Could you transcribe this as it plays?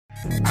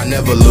I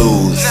never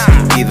lose,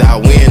 either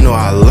I win or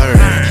I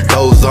learn.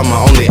 Those are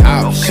my only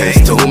options,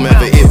 to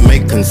whomever it may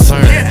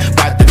concern.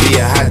 About to be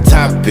a hot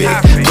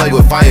topic, play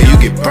with fire,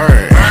 you get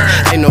burned.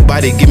 Ain't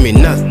nobody give me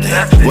nothing,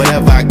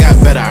 whatever I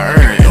got, better I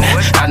earn.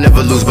 I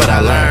never lose, but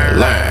I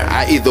learn.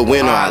 I either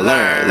win or I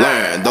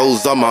learn.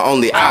 Those are my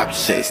only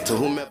options, to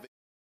whomever.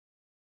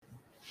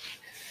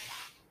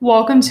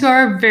 Welcome to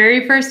our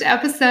very first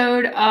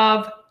episode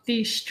of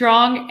the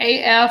Strong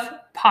AF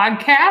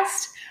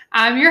podcast.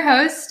 I'm your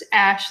host,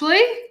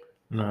 Ashley.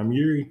 And I'm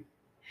Yuri.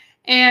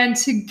 And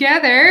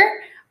together,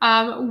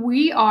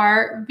 we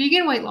are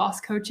vegan weight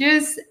loss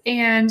coaches,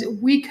 and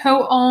we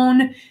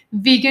co-own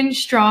Vegan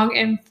Strong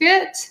and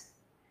Fit.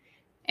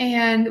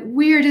 And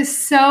we are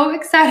just so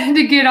excited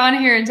to get on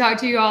here and talk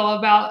to you all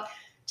about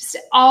just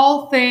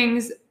all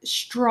things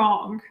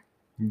strong.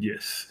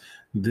 Yes.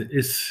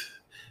 It's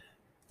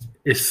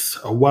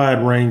a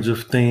wide range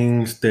of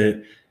things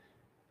that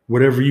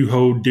whatever you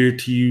hold dear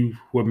to you,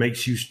 what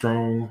makes you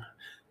strong,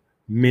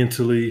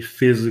 mentally,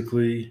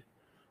 physically,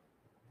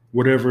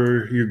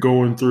 whatever you're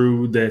going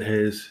through that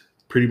has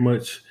pretty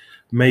much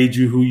made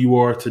you who you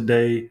are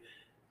today,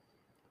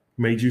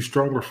 made you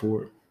stronger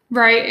for it.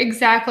 Right,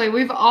 exactly.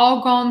 We've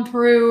all gone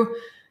through,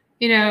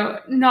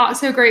 not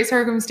so great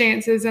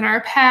circumstances in our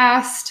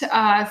past,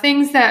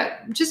 things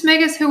that just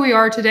make us who we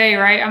are today,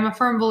 right? I'm a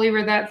firm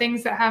believer that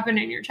things that happen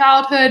in your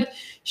childhood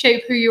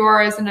shape who you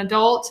are as an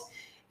adult.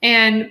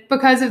 And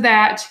because of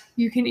that,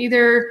 you can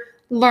either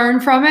learn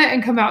from it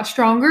and come out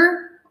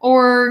stronger,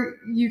 or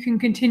you can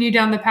continue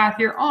down the path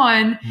you're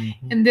on.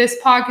 Mm-hmm. And this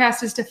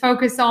podcast is to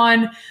focus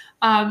on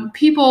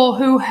people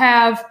who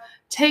have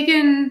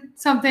taken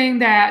something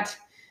that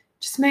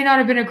just may not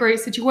have been a great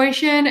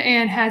situation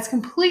and has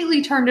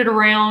completely turned it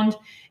around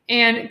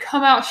and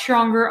come out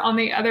stronger on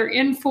the other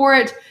end for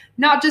it,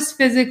 not just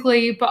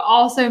physically, but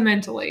also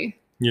mentally.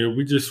 Yeah,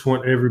 we just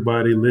want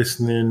everybody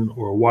listening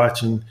or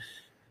watching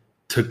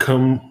to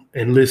come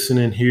and listen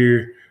and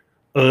hear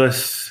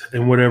us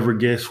and whatever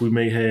guests we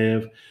may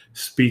have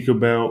speak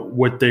about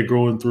what they're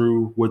going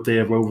through, what they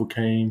have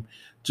overcame,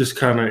 just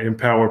kind of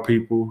empower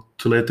people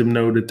to let them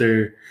know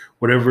that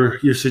whatever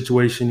your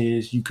situation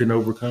is, you can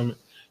overcome it.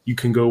 You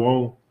can go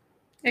on.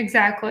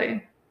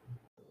 Exactly.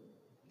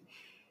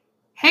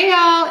 Hey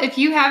y'all, if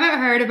you haven't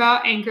heard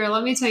about Anchor,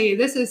 let me tell you,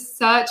 this is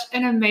such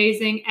an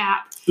amazing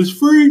app. It's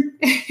free.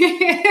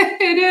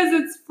 It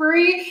is. It's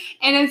free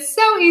and it's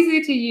so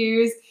easy to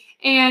use.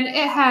 And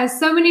it has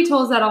so many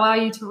tools that allow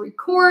you to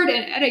record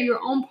and edit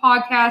your own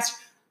podcast,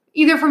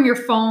 either from your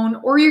phone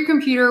or your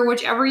computer,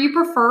 whichever you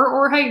prefer,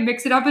 or hey,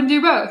 mix it up and do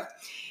both.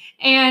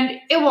 And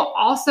it will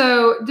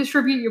also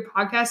distribute your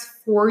podcast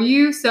for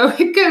you. So it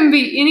couldn't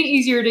be any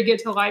easier to get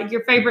to like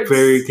your favorites.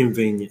 Very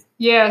convenient.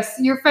 Yes.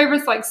 Your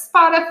favorites like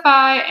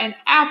Spotify and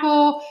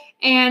Apple.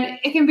 And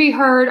it can be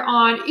heard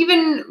on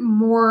even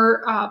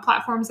more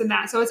platforms than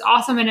that. So it's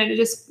awesome. And it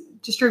just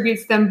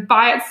distributes them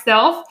by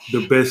itself.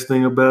 The best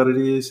thing about it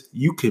is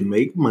you can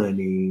make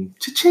money.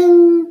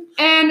 Cha-ching!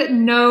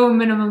 And no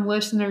minimum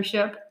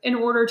listenership in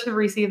order to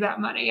receive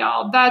that money,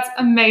 y'all. That's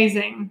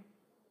amazing.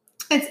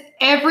 It's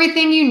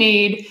everything you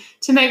need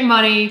to make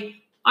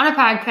money on a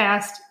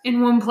podcast in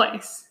one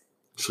place.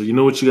 So you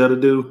know what you got to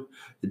do?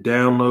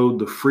 Download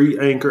the free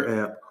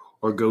Anchor app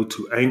or go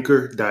to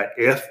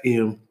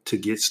anchor.fm to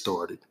get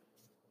started.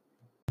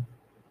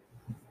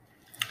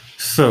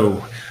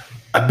 So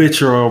I bet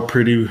you're all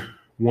pretty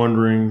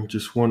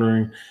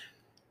wondering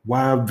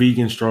why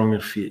Vegan Strong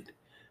and Fit?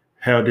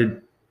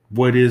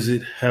 What is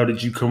it? How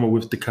did you come up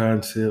with the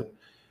concept?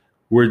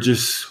 We're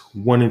just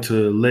wanting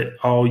to let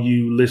all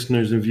you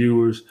listeners and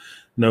viewers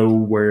know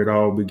where it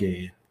all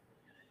began.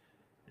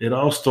 It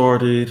all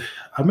started,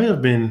 I may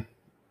have been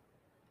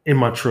in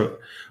my truck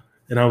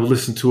and I was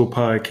listening to a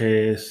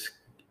podcast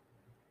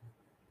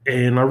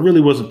and I really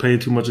wasn't paying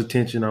too much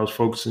attention. I was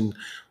focusing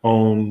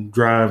on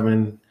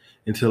driving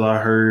until I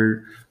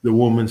heard the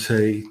woman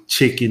say,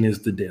 "Chicken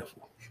is the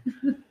devil."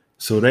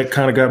 So that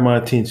kind of got my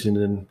attention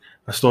and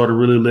I started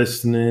really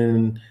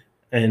listening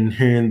and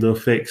hearing the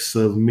effects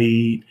of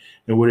meat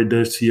and what it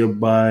does to your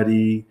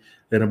body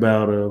and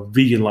about a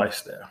vegan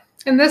lifestyle.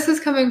 And this is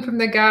coming from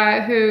the guy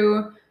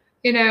who,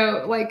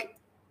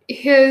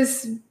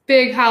 his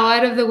big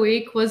highlight of the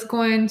week was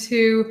going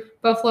to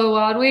Buffalo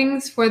Wild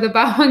Wings for the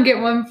buy one, get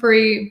one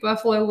free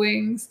buffalo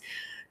wings.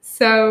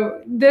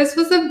 So this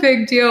was a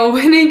big deal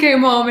when he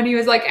came home and he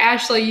was like,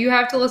 "Ashley, you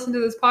have to listen to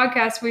this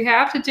podcast. We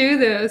have to do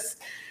this."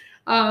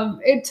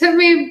 It took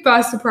me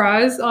by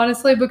surprise,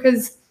 honestly,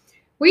 because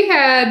we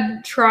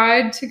had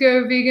tried to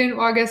go vegan.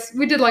 Well, I guess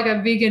we did like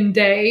a vegan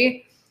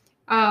day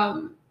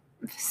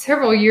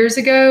several years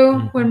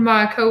ago when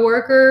my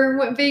coworker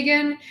went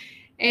vegan.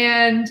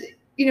 And,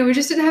 we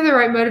just didn't have the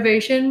right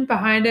motivation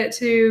behind it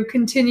to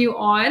continue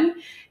on.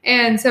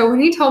 And so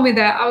when he told me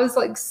that, I was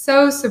like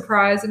so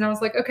surprised. And I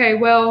was like, okay,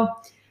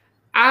 well,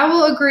 I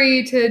will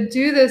agree to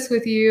do this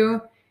with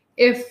you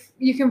if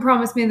you can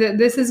promise me that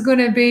this is going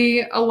to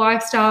be a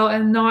lifestyle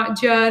and not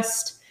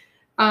just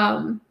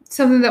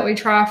something that we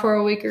try for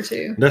a week or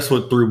two. That's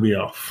what threw me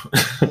off.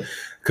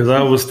 Because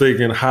I was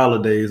thinking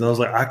holidays. I was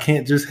like, I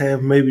can't just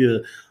have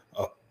maybe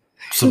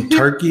some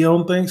turkey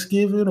on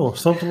Thanksgiving or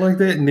something like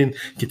that, and then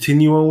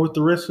continue on with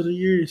the rest of the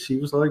year. She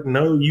was like,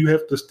 no, you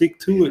have to stick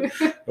to it.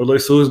 I was like,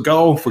 so it's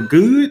gone for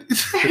good? And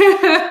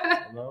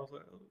I was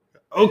like,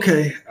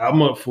 okay,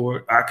 I'm up for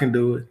it. I can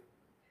do it.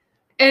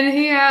 And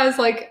he has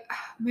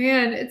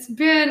man, it's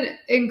been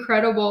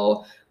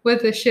incredible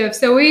with the shift.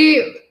 So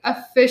we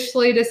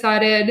officially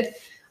decided,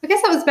 I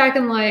guess that was back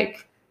in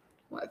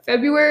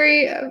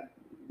February,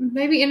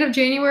 maybe end of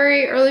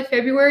January, early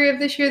February of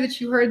this year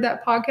that you heard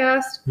that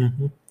podcast.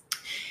 Mm-hmm.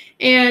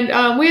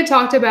 And we had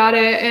talked about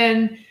it,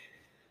 and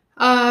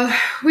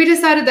we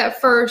decided that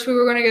first we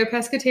were going to go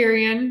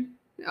pescatarian.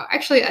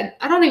 Actually,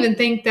 I don't even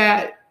think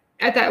that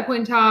at that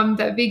point in time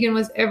that vegan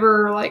was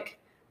ever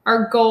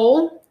our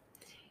goal.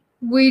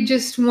 We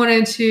just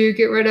wanted to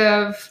get rid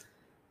of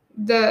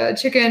the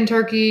chicken,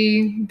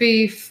 turkey,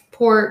 beef,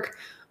 pork.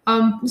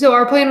 So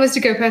our plan was to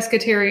go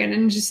pescatarian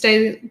and just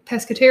stay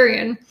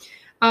pescatarian.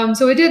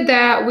 So we did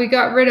that. We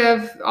got rid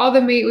of all the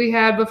meat we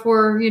had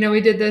before,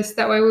 we did this.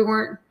 That way we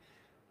weren't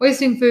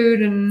wasting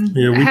food and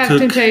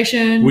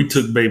temptation. We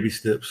took baby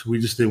steps. We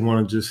just didn't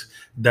want to just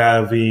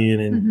dive in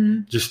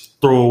and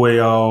just throw away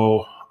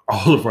all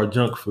of our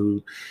junk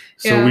food.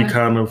 So we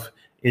kind of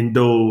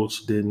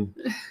indulged, and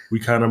we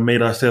kind of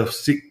made ourselves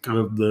sick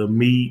of the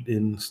meat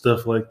and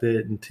stuff like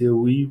that until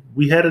we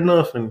had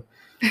enough, and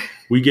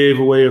we gave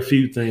away a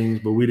few things,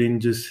 but we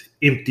didn't just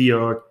empty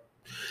our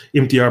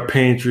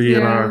pantry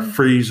and our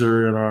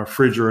freezer and our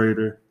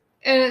refrigerator.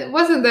 And it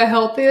wasn't the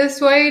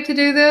healthiest way to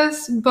do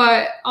this,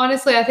 but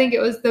honestly, I think it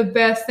was the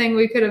best thing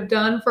we could have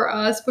done for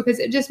us, because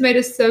it just made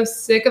us so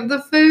sick of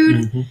the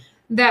food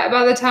that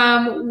by the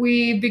time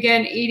we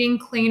began eating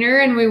cleaner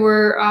and we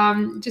were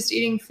just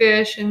eating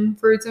fish and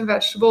fruits and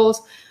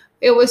vegetables,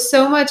 it was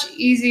so much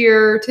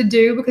easier to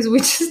do because we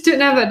just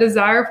didn't have that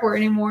desire for it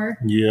anymore.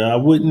 Yeah, I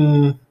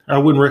wouldn't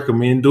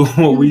recommend doing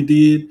what we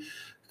did,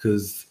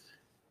 because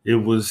it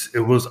was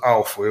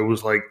awful. It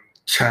was like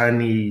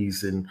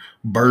Chinese and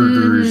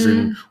burgers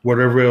and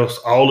whatever else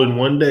all in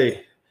one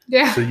day.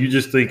 Yeah. So you're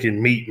just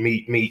thinking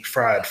meat,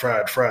 fried.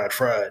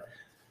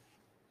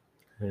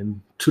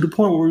 And to the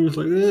point where you're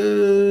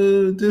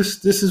like,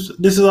 this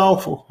is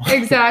awful.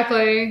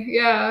 Exactly.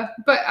 Yeah.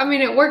 But I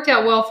mean, it worked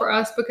out well for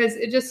us because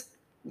it just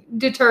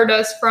deterred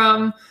us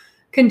from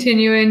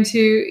continuing to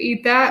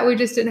eat that. We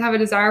just didn't have a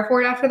desire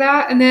for it after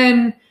that. And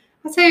then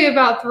I'd say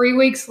about 3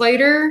 weeks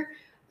later,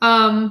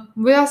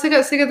 we also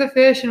got sick of the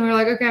fish, and we were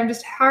like, okay, I'm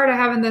just tired of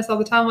having this all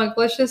the time. Like,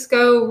 let's just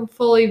go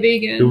fully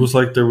vegan. It was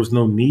like there was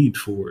no need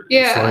for it.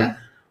 Yeah. It's like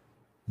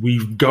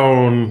we've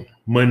gone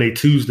Monday,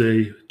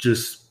 Tuesday,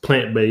 just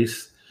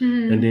plant-based.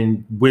 And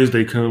then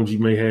Wednesday comes, you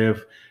may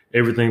have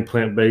everything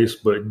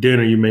plant-based, but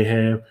dinner you may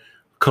have a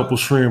couple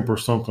shrimp or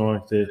something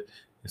like that.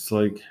 It's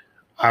like,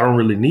 I don't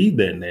really need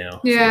that now.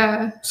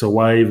 Yeah. So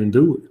why even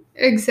do it?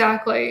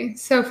 Exactly.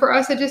 So for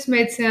us, it just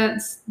made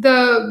sense.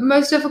 The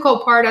most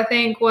difficult part, I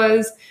think,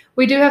 was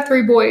we do have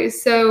 3 boys.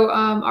 So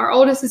our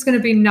oldest is going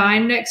to be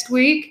 9 next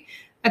week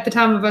at the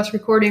time of us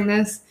recording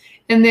this.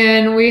 And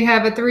then we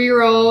have a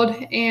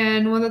 3-year-old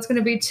and one that's going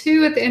to be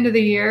 2 at the end of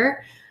the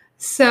year.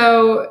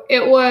 So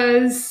it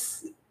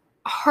was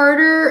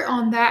harder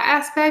on that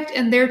aspect,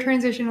 and their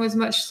transition was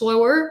much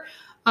slower.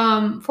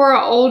 For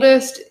our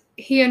oldest,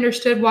 he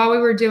understood why we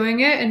were doing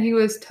it, and he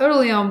was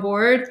totally on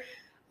board.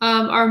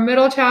 Our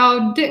middle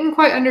child didn't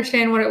quite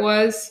understand what it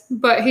was,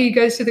 but he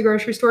goes to the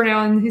grocery store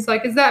now, and he's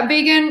like, is that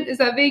vegan? Is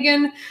that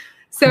vegan?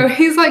 So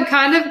he's like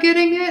kind of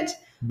getting it.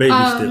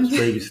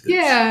 Baby steps.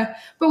 Yeah,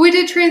 but we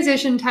did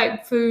transition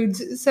type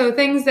foods, so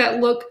things that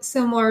look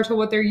similar to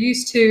what they're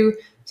used to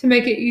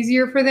make it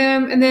easier for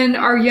them. And then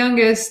our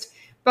youngest,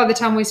 by the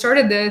time we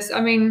started this, I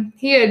mean,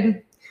 he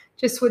had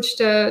just switched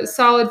to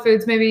solid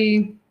foods,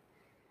 maybe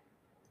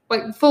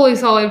like fully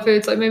solid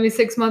foods, like maybe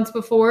 6 months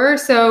before.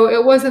 So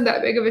it wasn't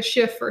that big of a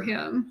shift for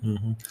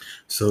him.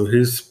 So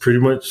his pretty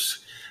much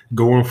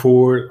going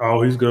forward,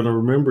 all he's going to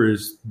remember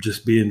is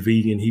just being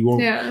vegan. He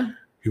won't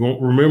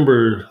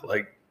remember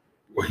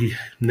he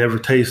never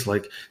tastes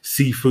like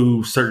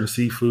seafood, certain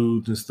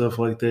seafoods and stuff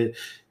like that.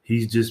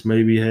 He's just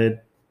maybe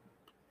had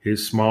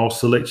his small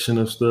selection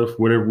of stuff,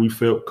 whatever we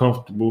felt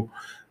comfortable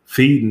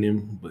feeding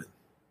him. But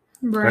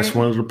that's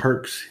one of the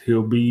perks.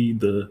 He'll be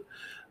the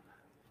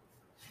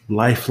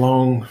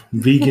lifelong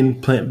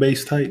vegan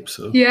plant-based type.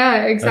 So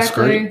yeah,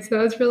 exactly.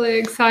 So it's really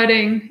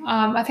exciting.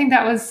 I think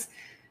that was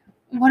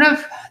one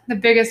of the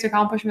biggest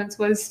accomplishments,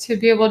 was to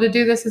be able to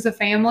do this as a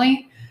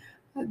family.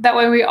 That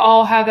way we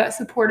all have that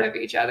support of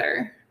each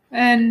other.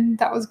 And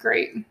that was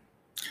great.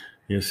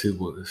 Yes, it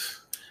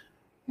was.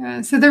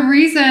 Yeah, so the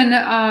reason,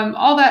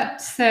 all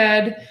that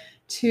said,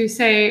 to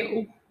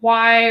say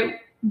why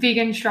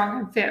vegan, strong,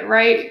 and fit,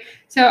 right?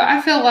 So I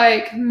feel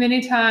like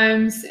many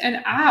times,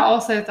 and I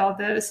also thought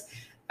this,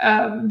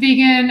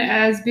 vegan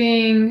as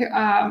being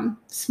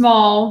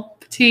small,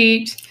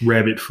 petite,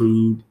 rabbit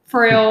food,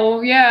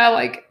 frail. Yeah,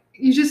 like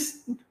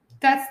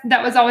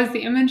that was always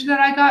the image that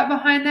I got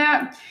behind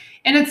that.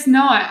 And it's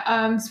not,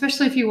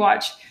 especially if you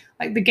watch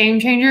like The Game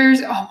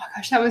Changers. Oh my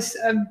gosh, that was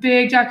a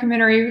big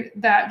documentary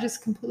that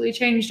just completely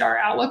changed our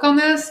outlook on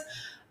this.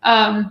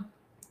 And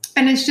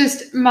it's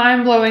just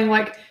mind blowing.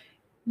 Like,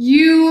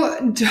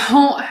 you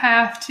don't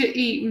have to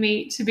eat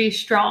meat to be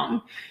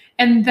strong.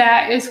 And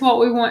that is what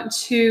we want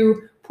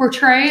to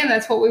portray. And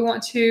that's what we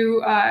want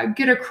to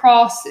get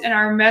across in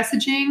our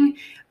messaging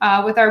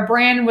with our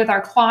brand, with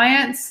our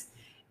clients.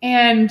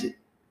 And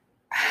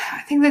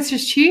I think that's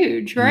just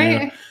huge,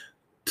 right?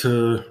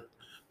 Yeah.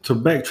 To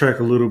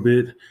backtrack a little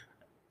bit,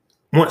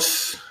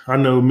 once I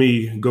know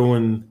me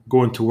going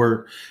to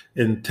work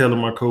and telling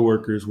my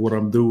coworkers what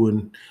I'm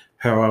doing,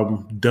 how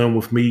I'm done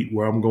with meat,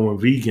 where I'm going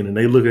vegan, and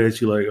they look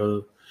at you like,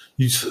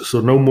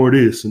 so no more of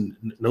this and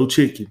no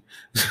chicken.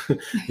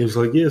 It's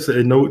like, yes,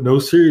 and no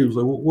cereal.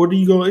 Like, what are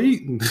you gonna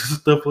eat and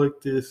stuff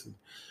like this,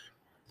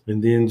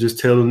 and then just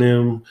telling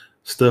them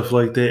stuff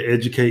like that,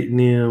 educating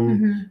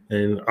them,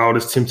 and all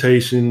this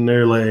temptation.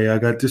 They're like, hey, I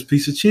got this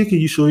piece of chicken.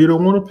 You sure you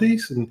don't want a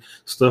piece? And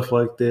stuff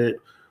like that.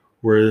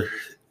 Where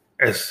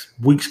as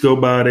weeks go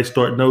by, they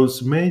start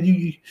noticing, man,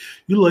 you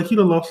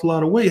done lost a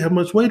lot of weight. How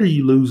much weight are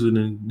you losing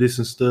and this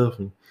and stuff?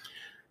 And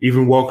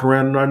even walking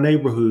around in our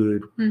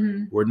neighborhood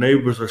where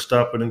neighbors are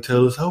stopping and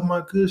tell us, oh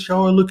my goodness,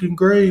 y'all are looking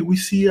great. We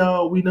see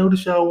y'all, we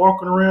notice y'all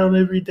walking around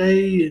every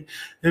day and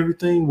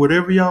everything.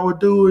 Whatever y'all are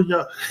doing,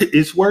 y'all,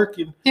 it's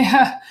working.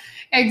 Yeah,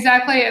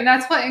 exactly. And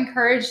that's what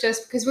encouraged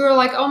us, because we were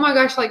like, oh my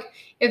gosh, like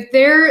if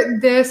they're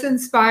this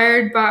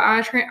inspired by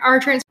our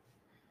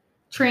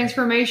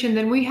transformation,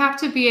 then we have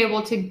to be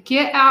able to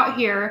get out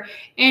here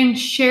and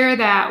share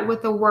that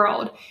with the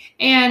world.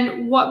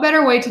 And what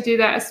better way to do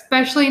that,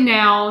 especially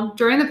now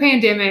during the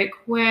pandemic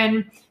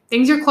when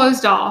things are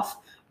closed off,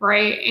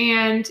 right?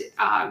 And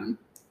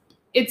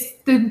it's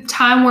the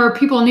time where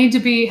people need to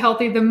be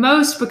healthy the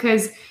most,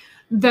 because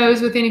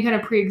those with any kind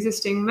of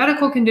pre-existing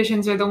medical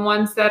conditions are the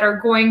ones that are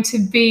going to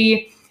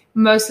be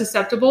most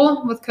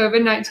susceptible with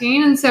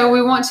COVID-19. And so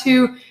we want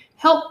to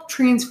help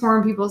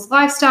transform people's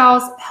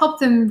lifestyles,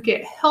 help them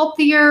get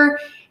healthier,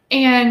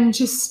 and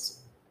just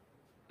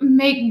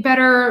make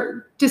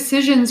better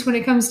decisions when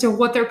it comes to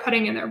what they're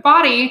putting in their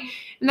body.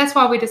 And that's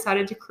why we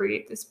decided to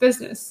create this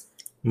business.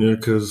 Yeah,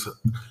 because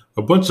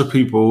a bunch of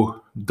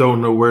people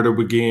don't know where to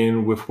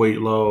begin with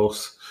weight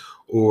loss,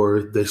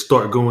 or they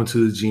start going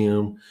to the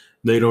gym.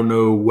 They don't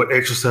know what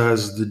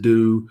exercises to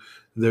do.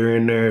 They're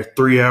in there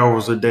 3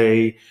 hours a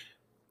day,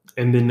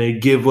 and then they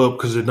give up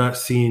because they're not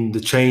seeing the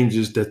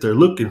changes that they're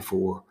looking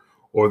for,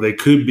 or they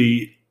could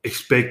be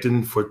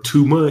expecting for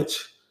too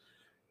much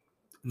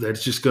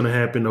that's just going to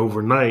happen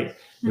overnight,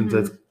 and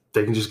that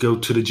they can just go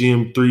to the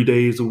gym 3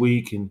 days a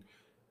week and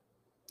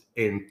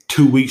in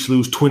 2 weeks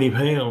lose 20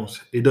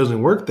 pounds. It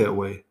doesn't work that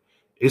way.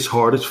 It's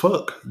hard as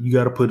fuck. You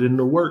got to put in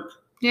the work.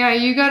 Yeah,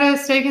 you got to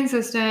stay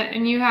consistent,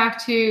 and you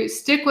have to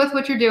stick with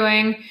what you're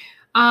doing.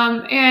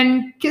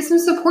 And get some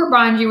support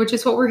behind you, which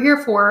is what we're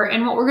here for,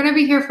 and what we're going to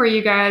be here for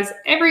you guys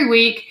every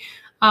week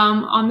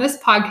on this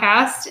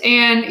podcast.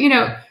 And,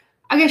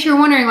 I guess you're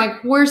wondering,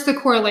 like, where's the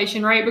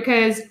correlation, right?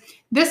 Because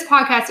this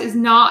podcast is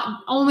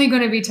not only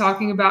going to be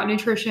talking about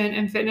nutrition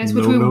and fitness,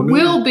 which we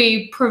will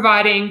be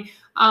providing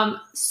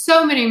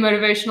so many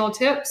motivational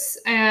tips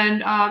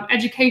and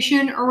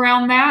education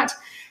around that.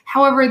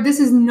 However, this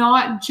is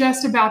not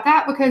just about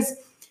that, because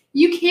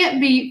you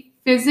can't be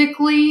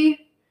physically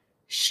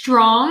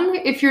strong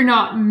if you're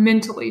not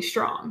mentally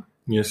strong.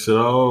 Yes, it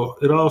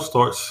all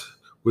starts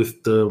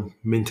with the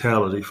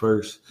mentality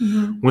first.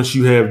 Once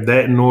you have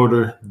that in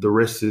order, the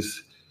rest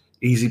is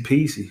easy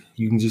peasy.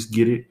 You can just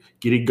get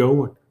it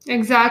going.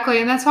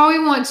 Exactly. And that's why we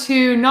want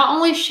to not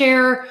only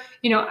share,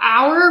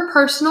 our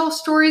personal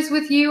stories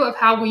with you of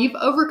how we've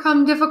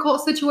overcome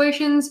difficult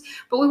situations,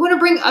 but we want to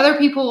bring other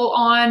people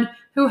on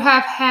who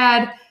have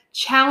had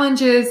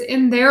challenges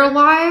in their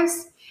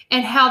lives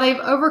and how they've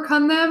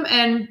overcome them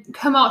and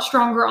come out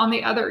stronger on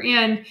the other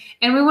end.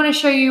 And we want to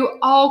show you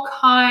all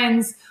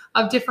kinds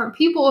of different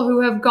people who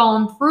have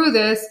gone through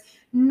this,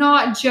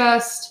 not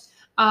just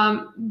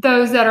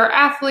those that are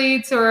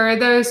athletes or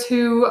those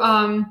who,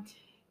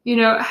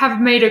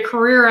 have made a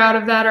career out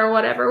of that or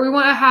whatever. We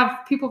want to have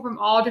people from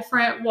all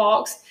different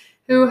walks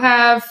who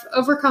have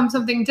overcome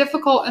something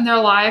difficult in their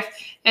life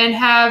and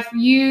have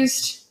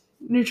used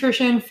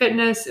nutrition,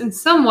 fitness in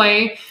some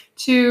way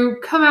to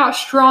come out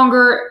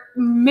stronger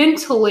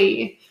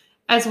mentally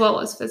as well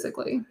as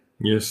physically.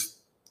 Yes,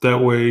 that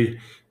way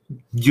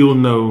you'll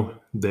know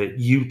that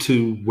you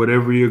too,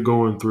 whatever you're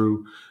going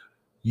through,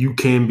 you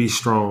can be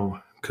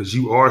strong, because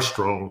you are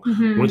strong.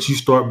 Once you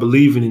start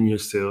believing in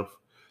yourself,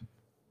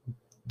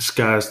 the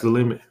sky's the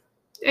limit.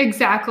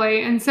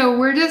 Exactly. And so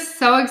we're just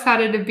so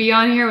excited to be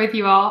on here with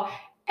you all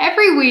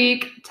every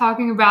week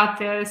talking about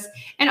this.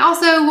 And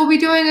also we'll be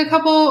doing a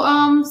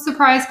couple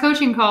surprise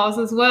coaching calls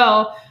as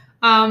well,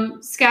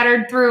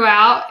 scattered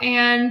throughout.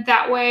 And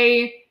that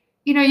way,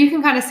 you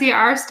can kind of see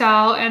our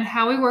style and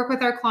how we work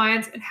with our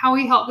clients and how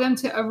we help them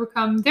to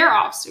overcome their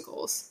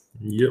obstacles.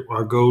 Yep.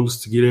 Our goal is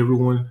to get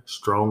everyone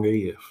strong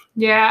AF.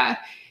 Yeah.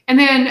 And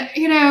then,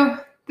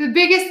 the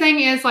biggest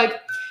thing is, like,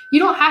 you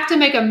don't have to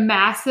make a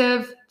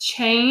massive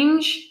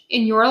change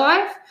in your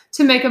life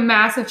to make a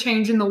massive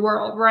change in the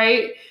world,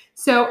 right?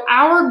 So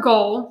our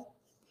goal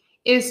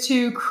is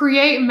to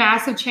create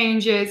massive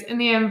changes in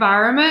the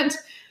environment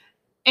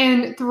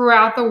and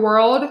throughout the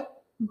world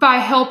by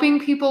helping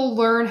people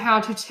learn how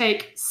to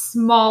take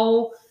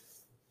small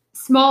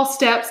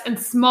steps and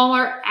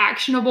smaller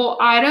actionable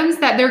items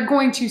that they're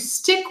going to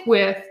stick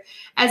with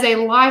as a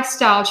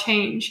lifestyle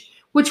change,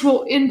 which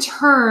will in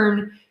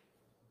turn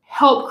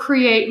help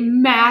create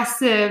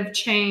massive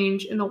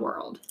change in the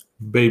world.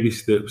 Baby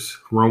steps.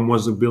 Rome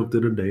wasn't built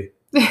in a day.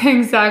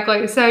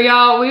 Exactly. So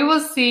y'all, we will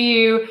see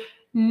you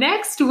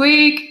next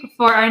week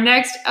for our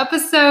next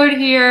episode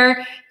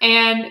here.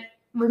 And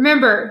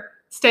remember,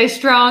 stay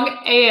strong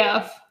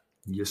AF.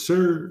 Yes,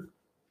 sir.